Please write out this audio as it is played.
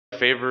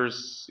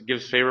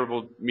gives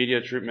favorable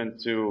media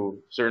treatment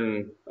to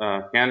certain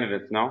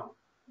candidates, no?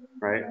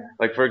 Right?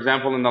 Like, for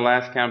example, in the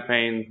last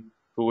campaign,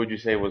 who would you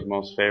say was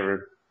most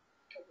favored?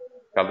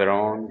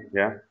 Calderon,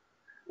 yeah?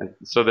 And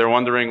so they're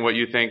wondering what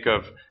you think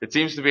of, it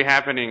seems to be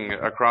happening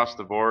across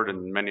the board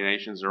in many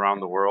nations around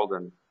the world,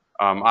 and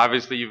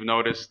obviously you've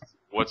noticed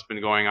what's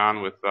been going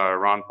on with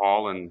Ron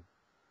Paul and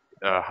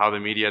how the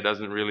media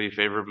doesn't really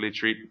favorably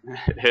treat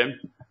him.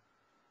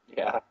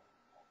 Yeah.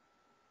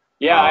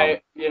 Yeah,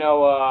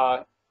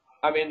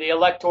 I mean, the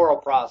electoral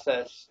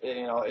process,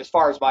 as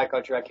far as my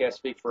country, I can't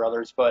speak for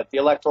others, but the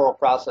electoral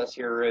process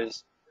here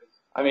is,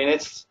 I mean,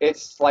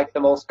 it's like the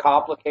most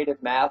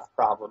complicated math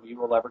problem you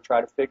will ever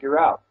try to figure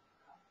out.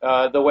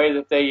 The way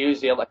that they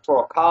use the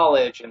electoral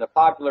college and the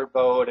popular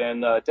vote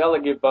and the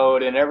delegate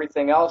vote and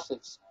everything else,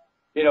 it's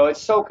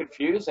so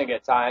confusing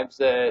at times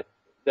that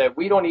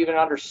we don't even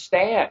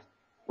understand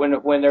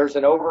when there's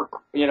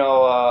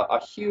a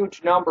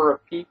huge number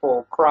of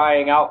people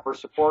crying out for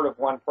support of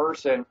one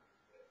person,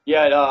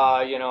 yet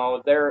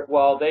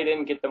they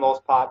didn't get the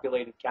most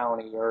populated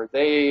county, or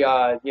they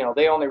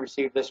only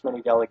received this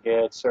many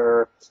delegates,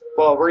 or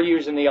well, we're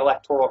using the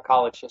electoral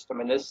college system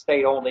and this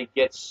state only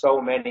gets so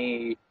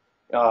many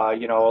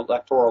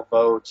electoral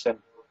votes, and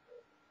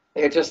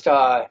it just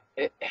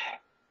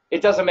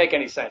it doesn't make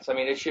any sense. I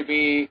mean, it should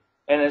be,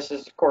 and this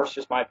is of course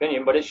just my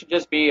opinion, but it should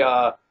just be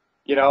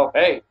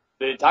hey,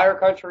 the entire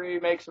country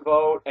makes a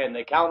vote and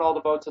they count all the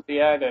votes at the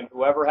end, and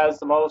whoever has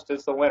the most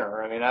is the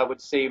winner. I mean, that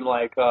would seem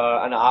like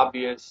an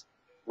obvious,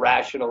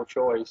 rational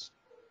choice.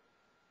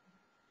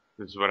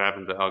 This is what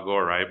happened to Al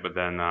Gore, right? But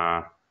then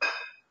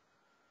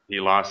he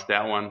lost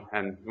that one,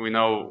 and we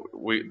know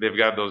they've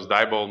got those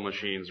Diebold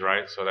machines,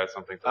 right? So that's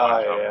something to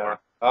watch out for.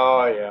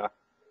 Oh yeah.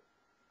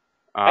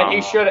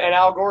 And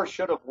Al Gore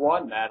should have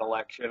won that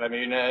election. I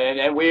mean,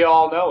 and we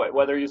all know it,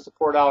 whether you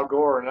support Al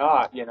Gore or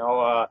not.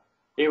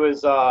 He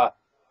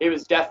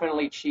was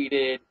definitely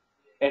cheated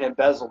and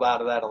embezzled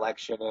out of that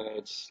election, and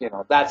it's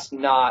that's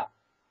not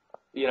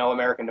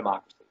American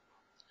democracy.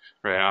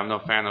 Right. I'm no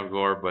fan of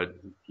Gore, but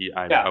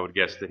I would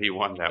guess that he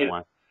won that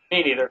one.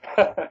 Me neither.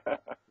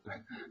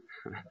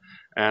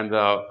 And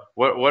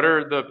what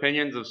are the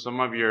opinions of some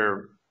of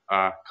your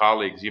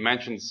colleagues? You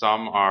mentioned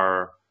some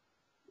are,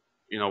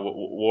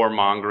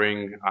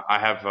 warmongering. I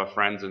have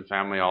friends and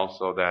family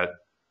also that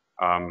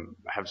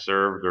have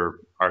served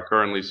or are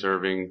currently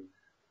serving.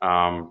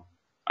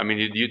 I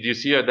mean, do you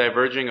see a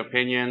diverging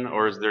opinion,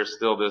 or is there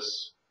still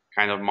this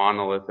kind of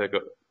monolithic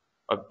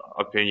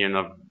opinion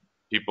of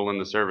people in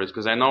the service?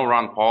 Because I know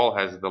Ron Paul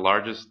has the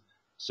largest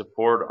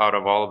support out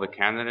of all of the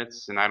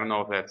candidates, and I don't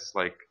know if that's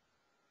like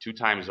 2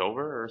 times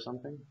over or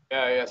something.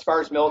 Yeah. As far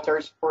as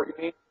military support, you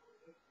mean?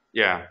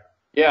 Yeah.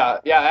 Yeah,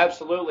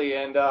 absolutely.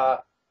 And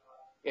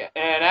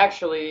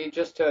actually,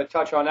 just to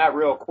touch on that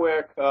real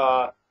quick,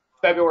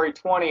 February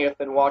 20th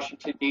in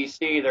Washington,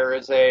 D.C., there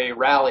is a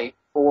rally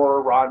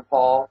for Ron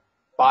Paul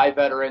by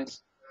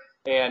veterans,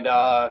 and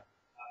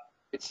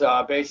it's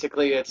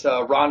basically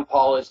Ron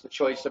Paul is the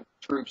choice of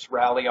troops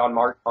rally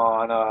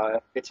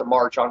it's a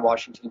march on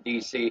Washington,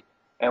 D.C.,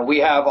 and we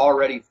have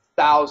already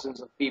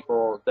thousands of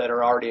people that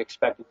are already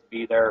expected to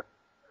be there.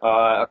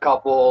 A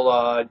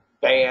couple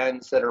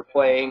bands that are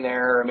playing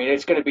there. I mean,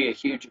 it's going to be a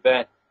huge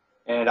event,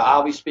 and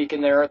I'll be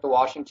speaking there at the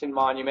Washington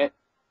Monument.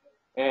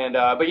 And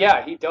but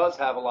yeah, he does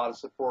have a lot of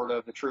support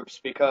of the troops,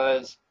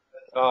 because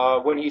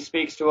when he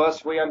speaks to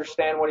us, we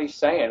understand what he's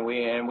saying.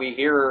 We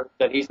hear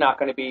that he's not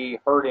going to be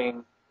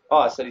hurting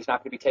us, that he's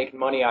not going to be taking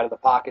money out of the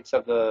pockets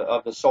of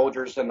the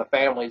soldiers and the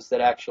families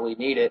that actually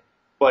need it,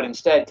 but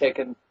instead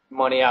taking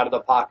money out of the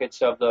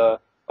pockets of the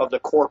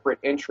corporate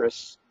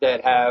interests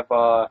that have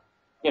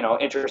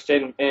interest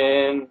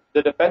in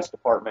the Defense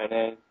Department.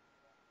 And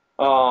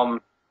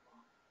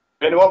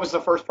what was the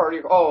first part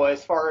of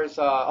as far as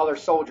other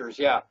soldiers,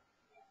 yeah.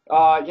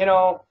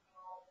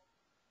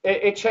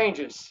 It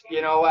changes.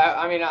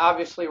 I mean,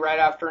 obviously, right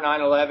after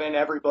 9/11,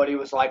 everybody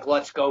was like,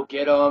 "Let's go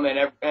get them,"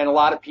 and a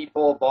lot of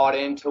people bought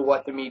into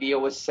what the media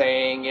was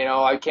saying.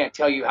 I can't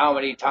tell you how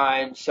many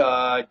times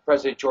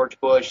President George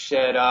Bush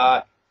said,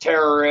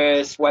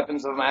 "terrorists,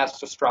 weapons of mass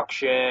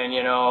destruction,"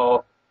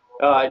 and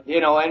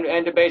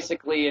to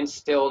basically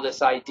instill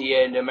this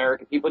idea into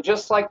American people,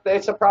 just like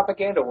it's a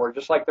propaganda war,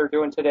 just like they're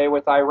doing today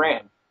with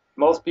Iran.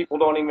 Most people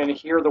don't even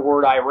hear the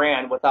word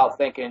Iran without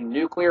thinking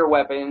nuclear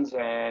weapons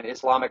and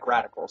Islamic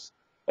radicals.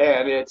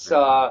 And it's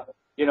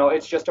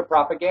just a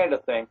propaganda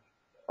thing.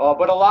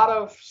 But a lot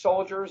of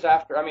soldiers,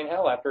 after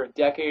a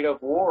decade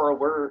of war,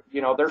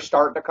 they're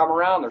starting to come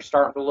around. They're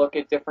starting to look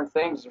at different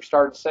things. They're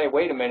starting to say,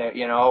 wait a minute,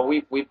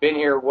 we've been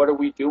here. What are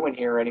we doing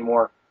here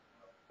anymore?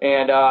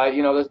 And,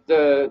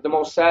 the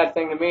most sad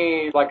thing to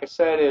me, like I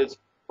said, is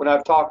when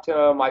I've talked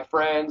to my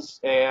friends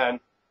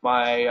and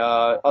my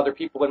other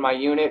people in my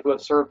unit who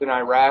have served in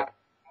Iraq,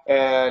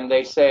 and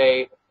they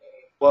say,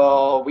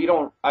 well,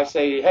 I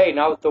say, hey,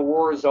 now that the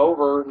war is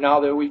over,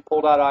 now that we've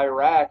pulled out of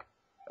Iraq,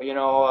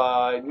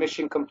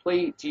 mission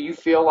complete, do you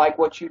feel like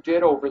what you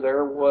did over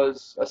there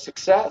was a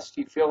success? Do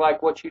you feel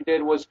like what you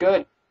did was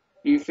good?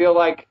 Do you feel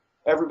like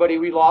everybody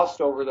we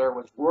lost over there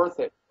was worth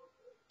it.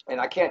 And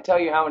I can't tell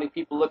you how many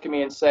people look at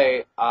me and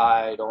say,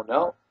 I don't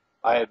know.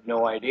 I have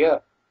no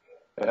idea.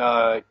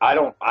 I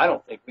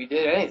don't think we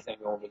did anything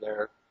over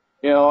there.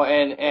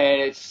 And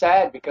it's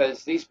sad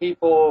because these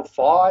people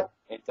fought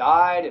and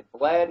died and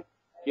bled,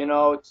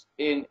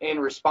 in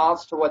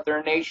response to what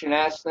their nation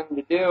asked them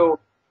to do,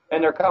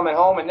 and they're coming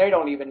home and they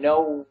don't even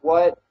know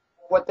what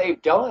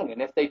they've done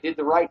and if they did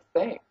the right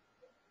thing.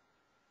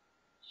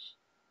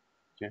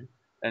 Okay.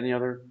 Any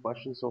other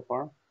questions so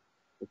far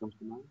that comes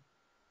to mind?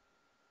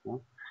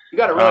 No? You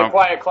got a really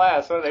quiet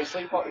class, huh? They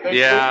sleep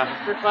yeah.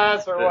 after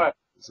class or what?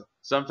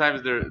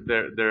 Sometimes they're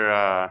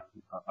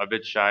a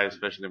bit shy,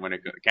 especially when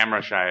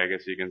camera shy, I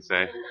guess you can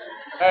say.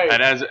 Hey.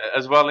 And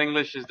as well,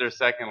 English is their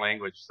second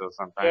language, so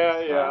sometimes.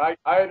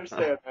 I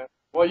understand that.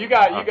 Well, you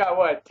got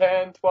what,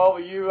 10, 12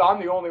 of you? I'm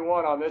the only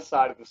one on this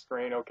side of the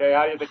screen. Okay,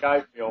 how do you think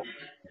I feel?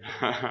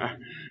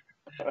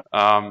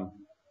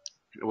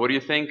 What do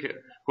you think?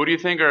 Who do you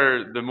think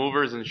are the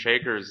movers and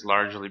shakers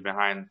largely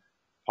behind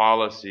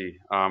policy?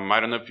 I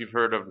don't know if you've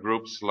heard of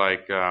groups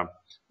like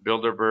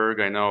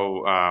Bilderberg. I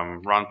know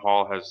Ron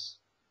Paul has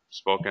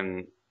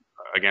spoken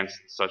against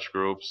such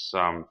groups.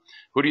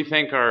 Who do you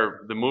think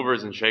are the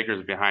movers and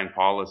shakers behind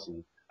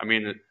policy? I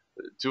mean,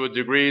 to a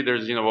degree,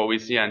 there's what we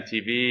see on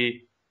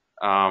TV.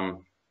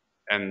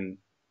 And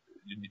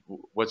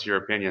what's your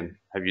opinion?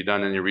 Have you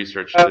done any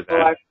research to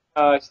that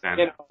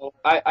extent?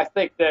 I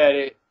think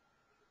that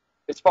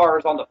as far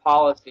as on the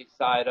policy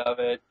side of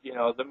it,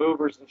 the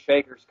movers and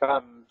shakers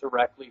come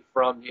directly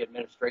from the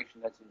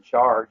administration that's in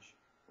charge,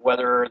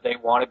 whether they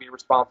want to be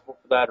responsible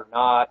for that or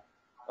not.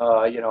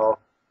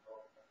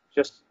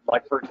 Just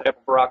like, for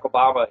example, Barack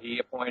Obama, he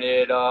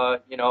appointed,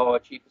 a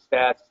chief of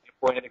staff, he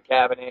appointed a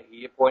cabinet,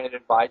 he appointed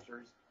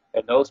advisors,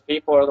 and those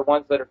people are the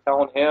ones that are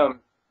telling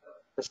him,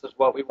 this is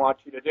what we want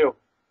you to do.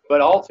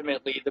 But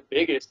ultimately, the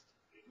biggest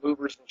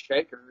movers and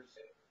shakers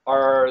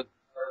are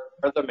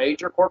the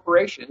major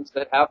corporations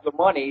that have the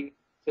money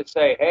to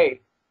say,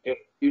 hey, if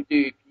you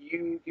do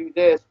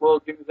this, we'll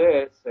do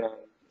this. And,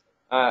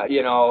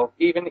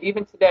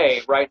 even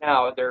today, right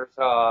now, there's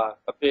a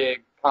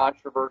big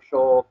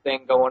controversial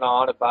thing going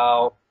on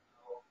about,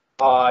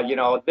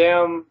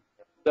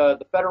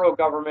 the federal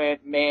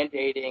government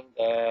mandating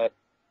that,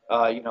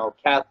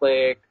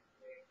 Catholic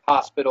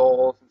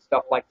hospitals and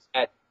stuff like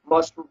that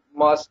must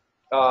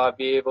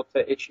be able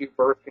to issue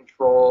birth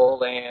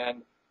control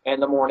and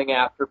the morning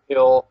after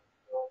pill,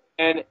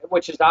 and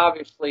which is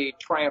obviously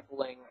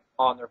trampling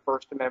on their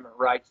First Amendment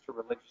rights to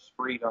religious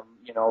freedom,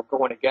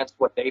 going against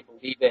what they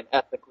believe in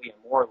ethically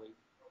and morally.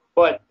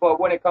 But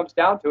when it comes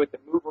down to it, the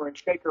mover and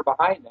shaker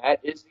behind that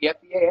is the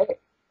FDAA,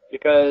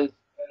 because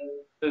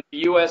the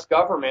U.S.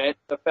 government,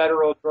 the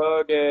Federal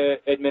Drug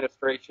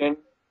Administration,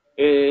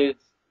 is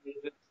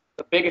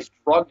the biggest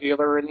drug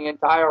dealer in the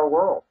entire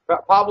world.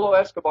 Pablo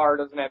Escobar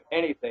doesn't have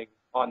anything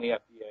on the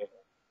FDA,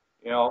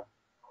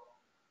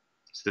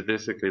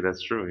 Statistically,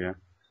 that's true, yeah.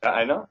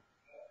 I know.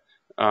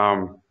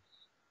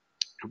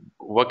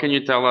 What can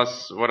you tell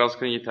us? What else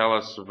can you tell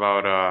us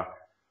about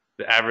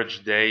the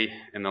average day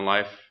in the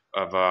life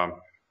of an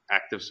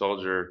active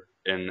soldier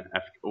in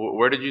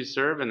where did you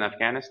serve? In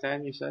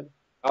Afghanistan, you said?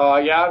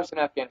 Yeah, I was in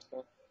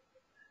Afghanistan.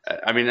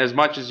 I mean, as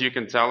much as you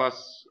can tell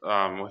us,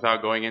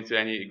 without going into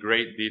any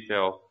great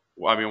detail.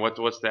 I mean,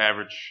 what's the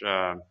average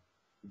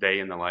day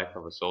in the life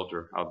of a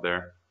soldier out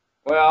there?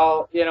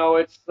 Well,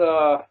 it's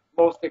the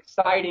most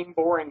exciting,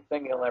 boring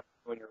thing you'll ever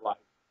do in your life.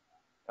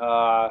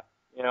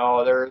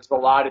 There's a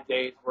lot of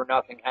days where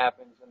nothing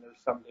happens, and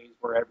there's some days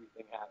where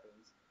everything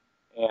happens.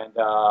 And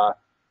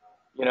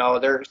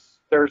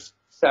there's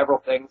several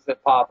things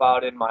that pop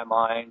out in my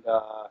mind.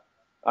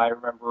 I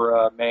remember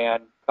a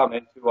man come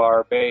into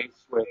our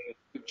base with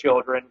 2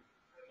 children,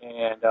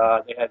 and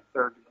they had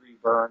third-degree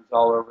burns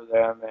all over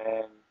them,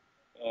 and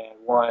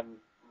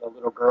the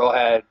little girl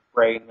had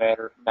brain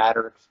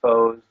matter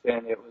exposed,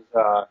 and it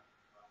was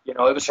it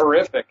was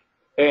horrific.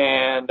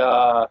 And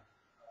I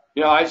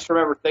just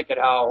remember thinking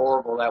how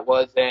horrible that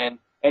was. And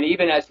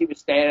even as he was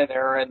standing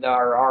there and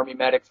our Army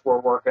medics were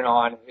working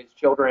on his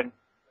children,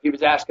 he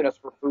was asking us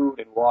for food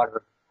and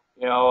water,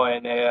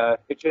 and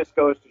it just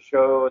goes to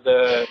show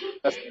that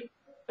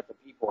the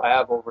people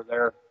have over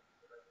there.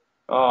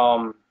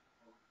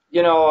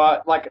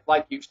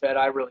 Like you said,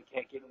 I really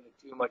can't get into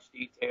too much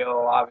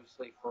detail,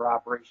 obviously, for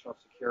operational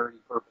security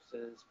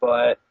purposes,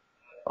 but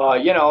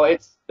like I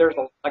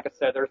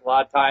said, there's a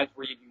lot of times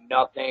where you do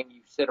nothing.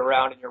 You sit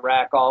around in your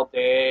rack all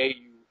day.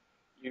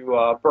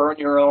 You burn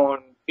your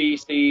own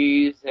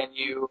feces, and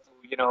you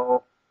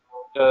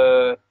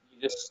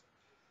just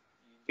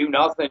do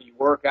nothing. You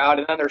work out,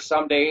 and then there's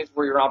some days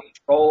where you're on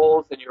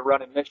patrols and you're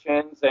running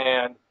missions,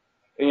 and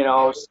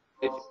it's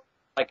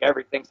like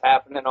everything's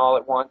happening all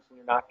at once, and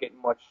you're not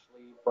getting much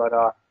sleep. But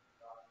all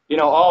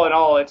in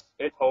all, it's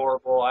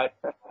horrible. I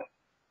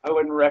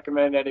wouldn't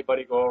recommend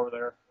anybody go over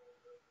there.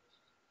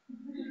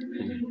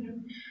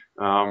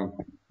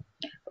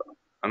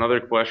 Another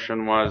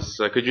question was,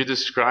 could you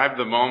describe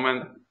the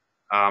moment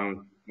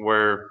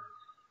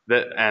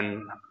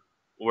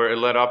where it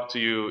led up to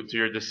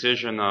your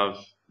decision of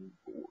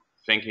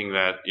thinking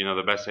that, you know,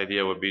 the best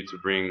idea would be to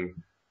bring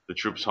the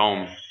troops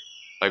home.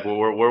 Like,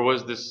 where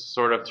was this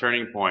sort of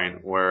turning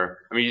point where,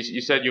 I mean,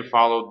 you said you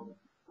followed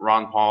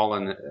Ron Paul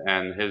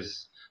and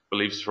his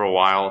beliefs for a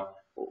while.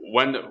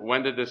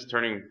 When did this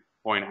turning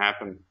point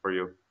happen for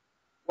you?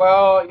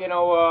 Well, you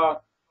know,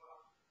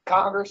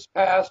 Congress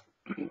passed,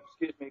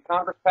 excuse me,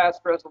 Congress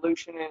passed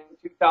resolution in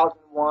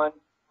 2001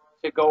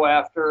 to go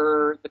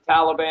after the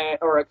Taliban,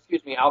 or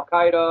excuse me, Al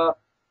Qaeda,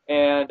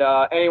 and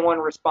anyone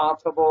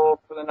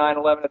responsible for the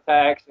 9/11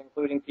 attacks,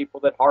 including people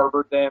that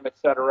harbored them,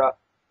 etc.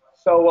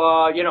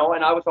 So, you know,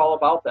 and I was all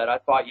about that. I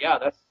thought, yeah,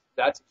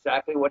 that's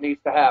exactly what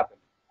needs to happen.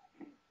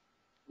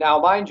 Now,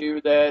 mind you,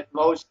 that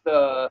most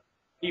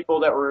people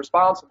that were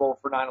responsible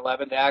for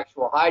 9/11, the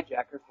actual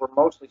hijackers, were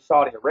mostly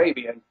Saudi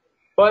Arabian.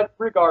 But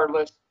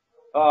regardless,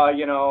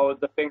 you know,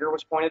 the finger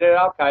was pointed at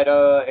Al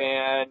Qaeda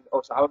and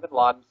Osama bin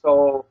Laden,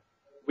 so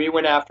we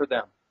went after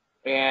them.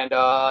 And,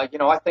 you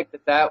know, I think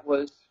that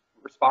was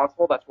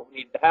responsible. That's what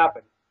needed to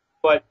happen.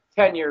 But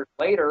 10 years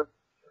later,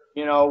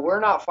 you know, we're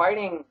not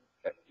fighting,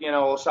 you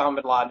know, Osama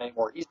bin Laden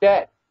anymore. He's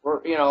dead.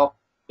 You know,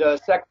 the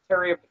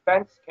Secretary of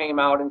Defense came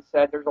out and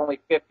said there's only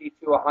 50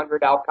 to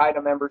 100 Al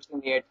Qaeda members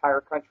in the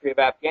entire country of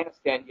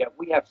Afghanistan, yet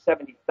we have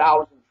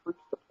 70,000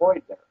 troops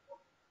deployed there.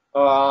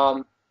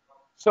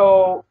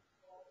 So,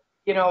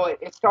 you know,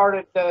 it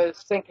started to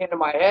sink into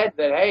my head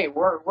that, hey,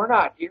 we're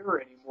not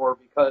here anymore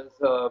because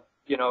of,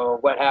 you know,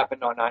 what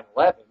happened on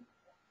 9/11.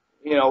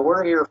 You know,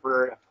 we're here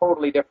for a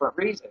totally different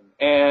reason,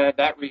 and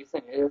that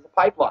reason is a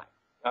pipeline.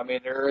 I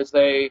mean, there is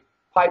a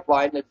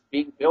pipeline that's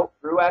being built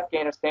through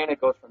Afghanistan. It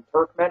goes from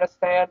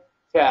Turkmenistan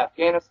to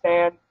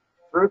Afghanistan,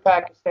 through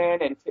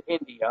Pakistan, and to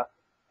India.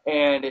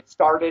 And it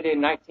started in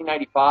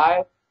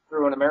 1995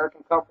 through an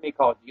American company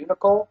called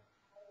Unicol.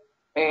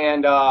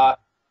 And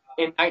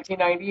in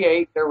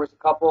 1998, there was a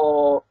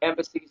couple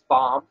embassies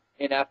bombed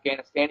in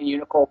Afghanistan, and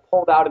Unicol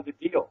pulled out of the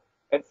deal.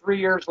 And 3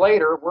 years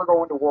later, we're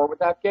going to war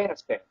with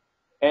Afghanistan.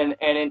 And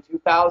in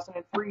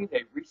 2003,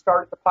 they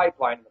restarted the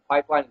pipeline, and the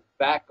pipeline is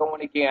back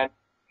going again,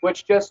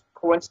 which just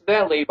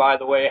coincidentally, by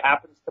the way,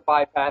 happens to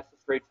bypass the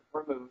Straits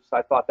of Hormuz. So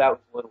I thought that was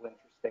a little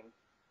interesting.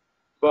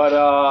 But,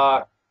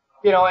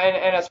 you know,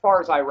 and as far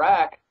as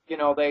Iraq, you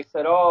know, they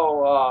said,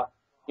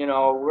 you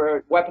know,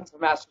 we're weapons of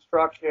mass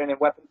destruction and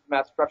weapons of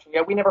mass destruction.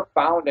 Yeah, we never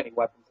found any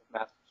weapons of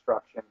mass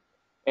destruction.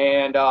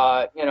 And,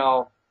 you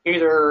know,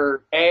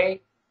 either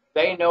A,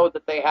 they know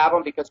that they have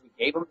them because we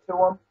gave them to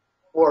them,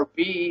 or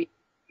B,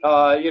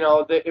 you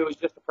know, it was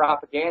just a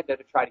propaganda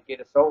to try to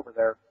get us over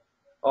there.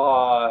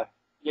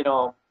 You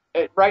know,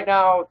 right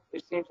now,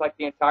 it seems like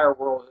the entire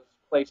world is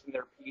placing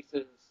their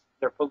pieces,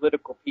 their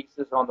political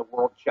pieces on the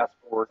world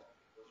chessboard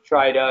to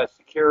try to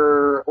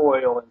secure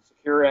oil and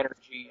secure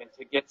energy and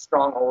to get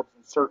strongholds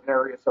in certain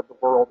areas of the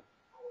world.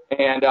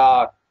 And,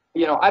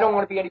 you know, I don't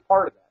want to be any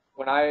part of that.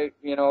 When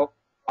you know,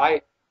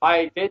 I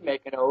did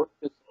make an oath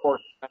to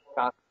support the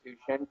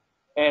Constitution,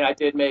 and I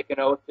did make an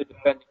oath to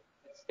defend the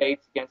United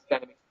States against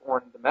enemies,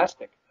 foreign and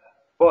domestic.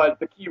 But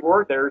the key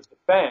word there is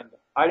defend.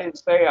 I didn't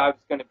say I was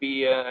going to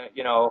be,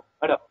 you know,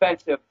 an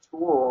offensive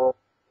tool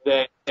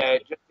that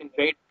just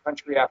invaded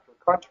country after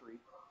country.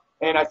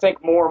 And I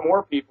think more and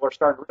more people are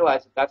starting to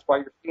realize that that's why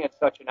you're seeing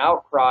such an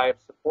outcry of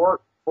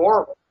support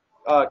for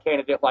a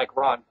candidate like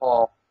Ron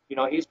Paul. You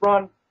know, he's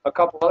run a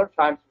couple other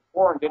times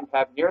before and didn't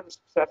have near the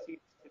success he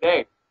does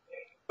today.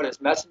 But his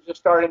message is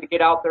starting to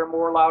get out there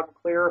more loud and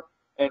clear,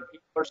 and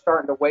people are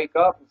starting to wake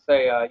up and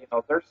say, you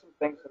know, there's some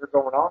things that are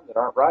going on that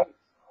aren't right.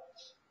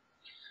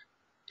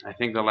 I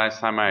think the last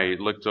time I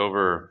looked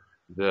over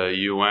the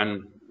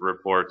UN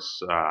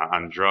reports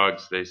on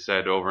drugs, they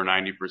said over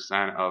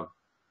 90% of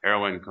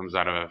heroin comes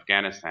out of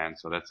Afghanistan.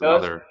 So that's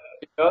another.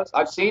 It does.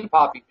 I've seen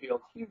poppy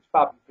fields, huge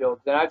poppy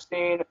fields, and I've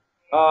seen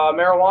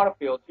marijuana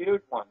fields,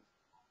 huge ones.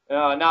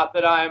 Not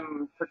that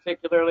I'm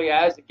particularly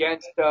as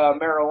against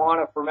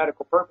marijuana for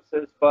medical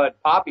purposes,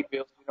 but poppy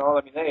fields, you know,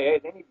 I mean,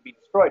 they need to be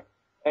destroyed.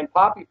 And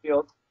poppy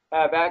fields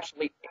have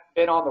actually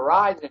been on the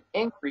rise and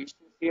increased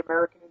since the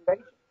American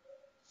invasion.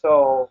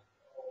 So,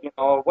 you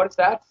know, what does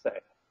that say?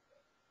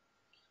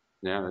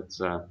 Yeah, that's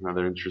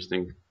another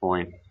interesting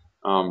point.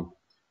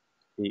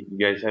 You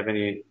guys have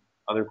any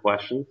other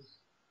questions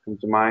come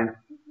to mind?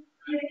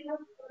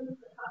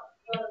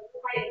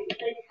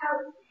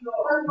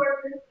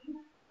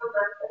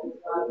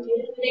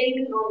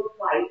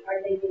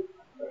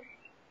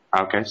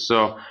 Okay,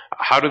 so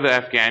how do the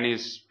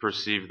Afghanis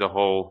perceive the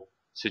whole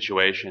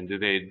situation? Do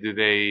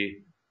they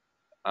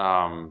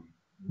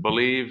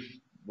believe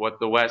what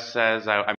the West says?